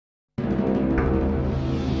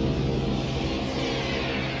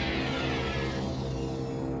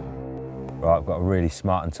Right, I've got a really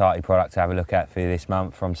smart and tighty product to have a look at for you this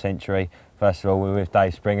month from Century. First of all, we're with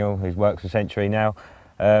Dave Springall, who works for Century now.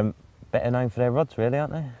 Better known for their rods, really,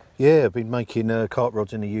 aren't they? Yeah, I've been making carp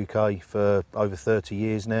rods in the UK for over 30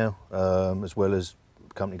 years now, as well as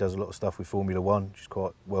the company does a lot of stuff with Formula One, which is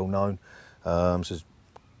quite well known. So there's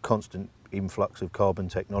constant influx of carbon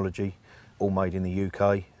technology, all made in the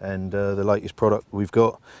UK, and the latest product we've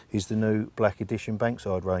got is the new Black Edition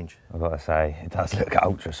Bankside range. I've got to say, it does look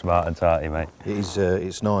ultra smart and tighty, mate. It is,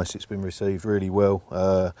 it's nice, it's been received really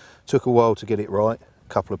well. Took a while to get it right, a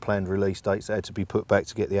couple of planned release dates that had to be put back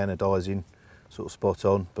to get the anodising sort of spot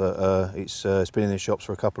on, but it's been in the shops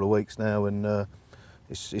for a couple of weeks now, and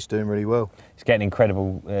it's doing really well. It's getting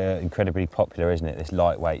incredibly popular, isn't it? This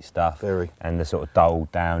lightweight stuff. Very. And the sort of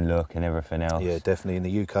dulled down look and everything else. Yeah, definitely in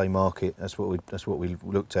the UK market. That's what we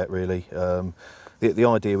looked at really. The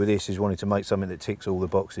idea with this is wanting to make something that ticks all the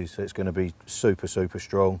boxes. So it's going to be super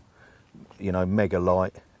strong, you know, mega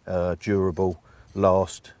light, durable,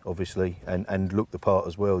 last obviously, and look the part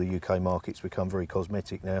as well. The UK market's become very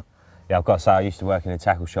cosmetic now. Yeah, I've got to say, I used to work in a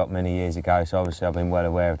tackle shop many years ago, so obviously I've been well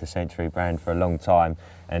aware of the Century brand for a long time,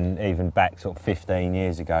 and even back sort of 15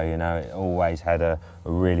 years ago, you know, it always had a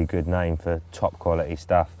really good name for top quality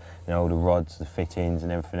stuff. You know, all the rods, the fittings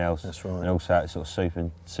and everything else. That's right. And also it's sort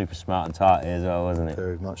of super smart and tighty as well, wasn't it?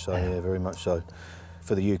 Very much so, yeah, very much so.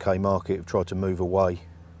 For the UK market, we've tried to move away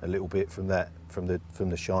a little bit from that, from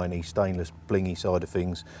the shiny, stainless, blingy side of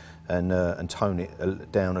things, and tone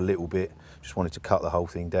it down a little bit. Just wanted to cut the whole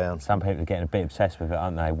thing down. Some people are getting a bit obsessed with it,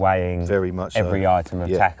 aren't they? Weighing very much every so. item of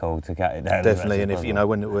tackle to get it down. Definitely, and if you know,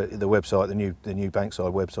 when the website, the new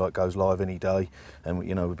Bankside website goes live any day, and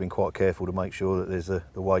you know, we've been quite careful to make sure that there's the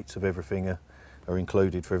weights of everything are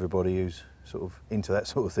included for everybody who's sort of into that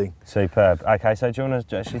sort of thing. Superb. Okay, so do you want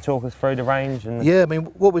to actually talk us through the range? Yeah, I mean,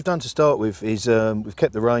 what we've done to start with is we've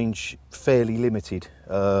kept the range fairly limited,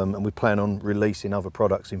 and we plan on releasing other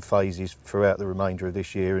products in phases throughout the remainder of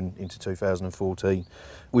this year and into 2014.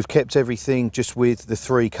 We've kept everything just with the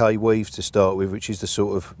 3K weave to start with, which is the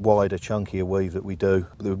sort of wider, chunkier weave that we do.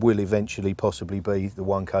 There will eventually possibly be the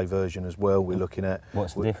 1K version as well we're looking at.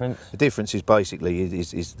 What's the difference? The difference is basically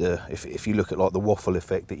if you look at like the waffle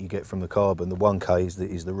effect that you get from the carbon, the 1K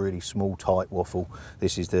is the really small, tight waffle.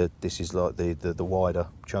 This is like the wider,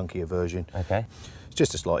 chunkier version. Okay. It's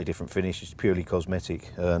just a slightly different finish. It's purely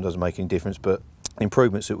cosmetic. Doesn't make any difference. But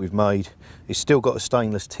improvements that we've made, it's still got a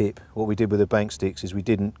stainless tip. What we did with the bank sticks is we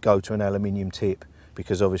didn't go to an aluminium tip,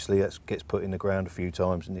 because obviously that gets put in the ground a few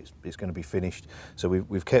times and it's going to be finished. So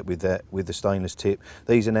we've kept with that, with the stainless tip.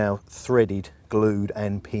 These are now threaded, glued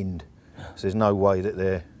and pinned. So there's no way that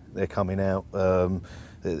they're coming out.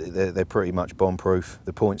 They're pretty much bomb-proof.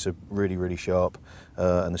 The points are really sharp,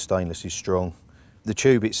 and the stainless is strong. The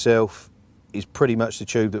tube itself is pretty much the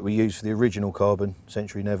tube that we used for the original carbon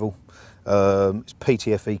Century Neville. It's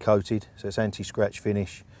PTFE coated, so it's anti-scratch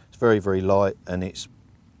finish. It's very light, and it's...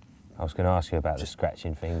 I was going to ask you about the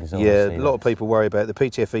scratching thing. Yeah, a lot of people worry about it. The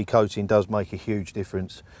PTFE coating does make a huge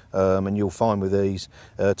difference, and you'll find with these,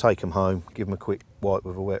 take them home, give them a quick wipe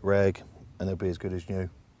with a wet rag, and they'll be as good as new.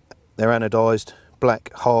 They're anodised,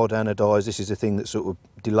 black, hard anodised. This is the thing that sort of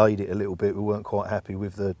delayed it a little bit. We weren't quite happy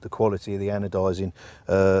with the quality of the anodising.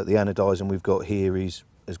 The anodising we've got here is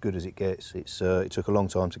as good as it gets. It took a long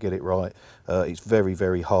time to get it right. It's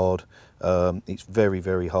very hard. It's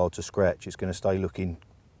very hard to scratch. It's going to stay looking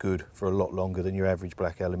good for a lot longer than your average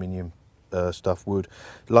black aluminium stuff would.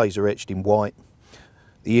 Laser etched in white.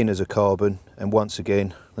 The inners are carbon, and once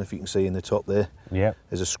again, I don't know if you can see in the top there, yep,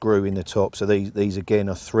 there's a screw in the top. So these again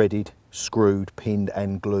are threaded, screwed, pinned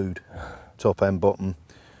and glued, top and bottom.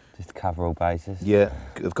 Just to cover all bases. Yeah,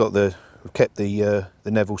 we've kept the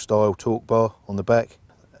Neville style torque bar on the back.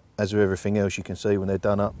 As with everything else, you can see when they're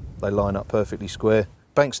done up, they line up perfectly square.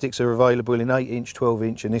 Bank sticks are available in 8-inch,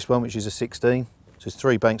 12-inch, and this one, which is a 16. So there's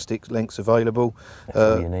 3 bank stick lengths available. That's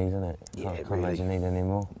all you need, isn't it? Yeah, I can't really. imagine you need any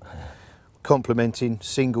more. Complementing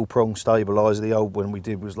single prong stabiliser. The old one we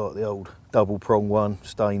did was like the old double prong one,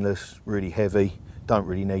 stainless, really heavy. Don't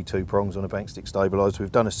really need 2 prongs on a bank stick stabiliser.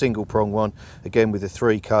 We've done a single prong one, again with the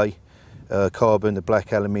 3K carbon, the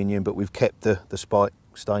black aluminium, but we've kept the spike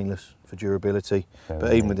stainless for durability.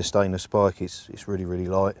 But even with the stainless spike, it's really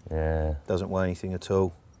light. Yeah. Doesn't weigh anything at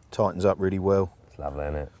all. Tightens up really well. It's lovely,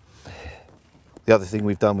 isn't it? The other thing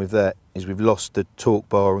we've done with that is we've lost the torque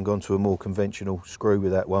bar and gone to a more conventional screw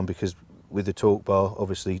with that one, because with the torque bar,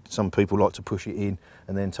 obviously some people like to push it in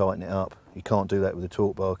and then tighten it up. You can't do that with the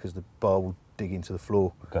torque bar because the bar will dig into the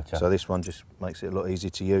floor. Gotcha. So this one just makes it a lot easier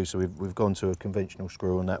to use. So we've gone to a conventional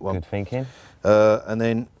screw on that one. Good thinking. And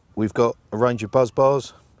then we've got a range of buzz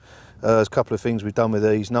bars. There's a couple of things we've done with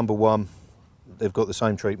these. Number one, they've got the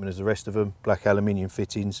same treatment as the rest of them, black aluminium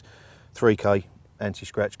fittings, 3K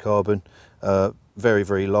anti-scratch carbon, very,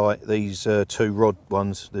 very light. These 2 rod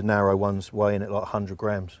ones, the narrow ones, weigh in at like 100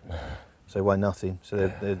 grams, so they weigh nothing.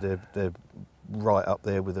 So they're right up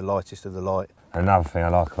there with the lightest of the light. Another thing I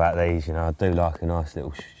like about these, you know, I do like a nice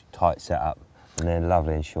little tight setup, and they're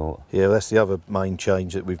lovely and short. Yeah, that's the other main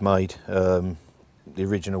change that we've made. The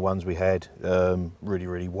original ones we had, really,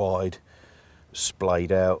 really wide,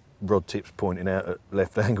 splayed out, rod tips pointing out at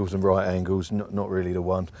left angles and right angles, not really the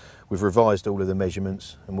one. We've revised all of the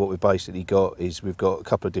measurements, and what we've basically got is we've got a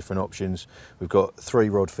couple of different options. We've got 3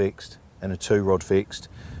 rod fixed and a 2 rod fixed,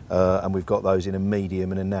 and we've got those in a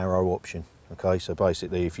medium and a narrow option. Okay, so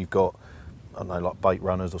basically if you've got, I don't know, like bait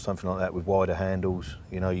runners or something like that with wider handles,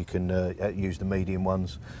 you know, you can use the medium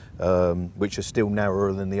ones, which are still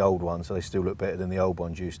narrower than the old ones, so they still look better than the old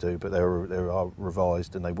ones used to, but they are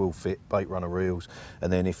revised and they will fit bait runner reels.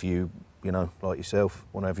 And then if you know, like yourself,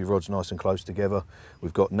 want to have your rods nice and close together,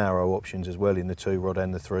 we've got narrow options as well in the 2 rod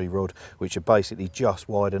and the 3 rod, which are basically just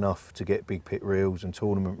wide enough to get big pit reels and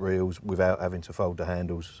tournament reels without having to fold the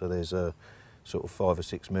handles. So there's a sort of 5 or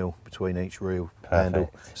 6 mil between each reel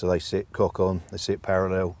handle, so they sit cock on, they sit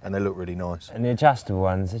parallel, and they look really nice. And the adjustable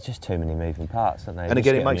ones, there's just too many moving parts, don't they? And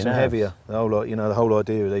again, it makes them heavier. The whole, you know, the whole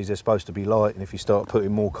idea of these, they're supposed to be light, and if you start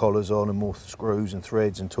putting more collars on and more screws and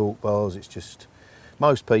threads and torque bars, it's just,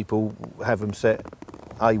 most people have them set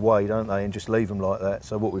a way, don't they, and just leave them like that.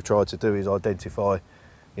 So what we've tried to do is identify,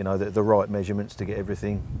 you know, the right measurements to get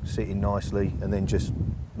everything sitting nicely, and then just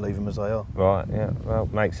leave them as they are. Right, yeah, well,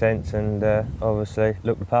 makes sense, and obviously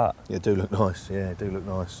look the part. Yeah, do look nice, yeah, do look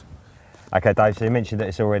nice. Okay, Dave, so you mentioned that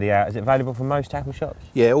it's already out. Is it available from most tackle shops?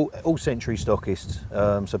 Yeah, all Century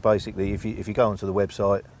stockists. So basically, if you go onto the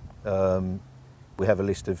website, we have a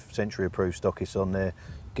list of Century approved stockists on there.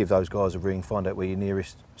 Give those guys a ring, find out where your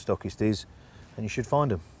nearest stockist is, and you should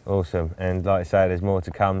find them. Awesome, and like I say, there's more to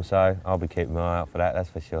come, so I'll be keeping my eye out for that, that's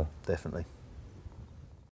for sure. Definitely.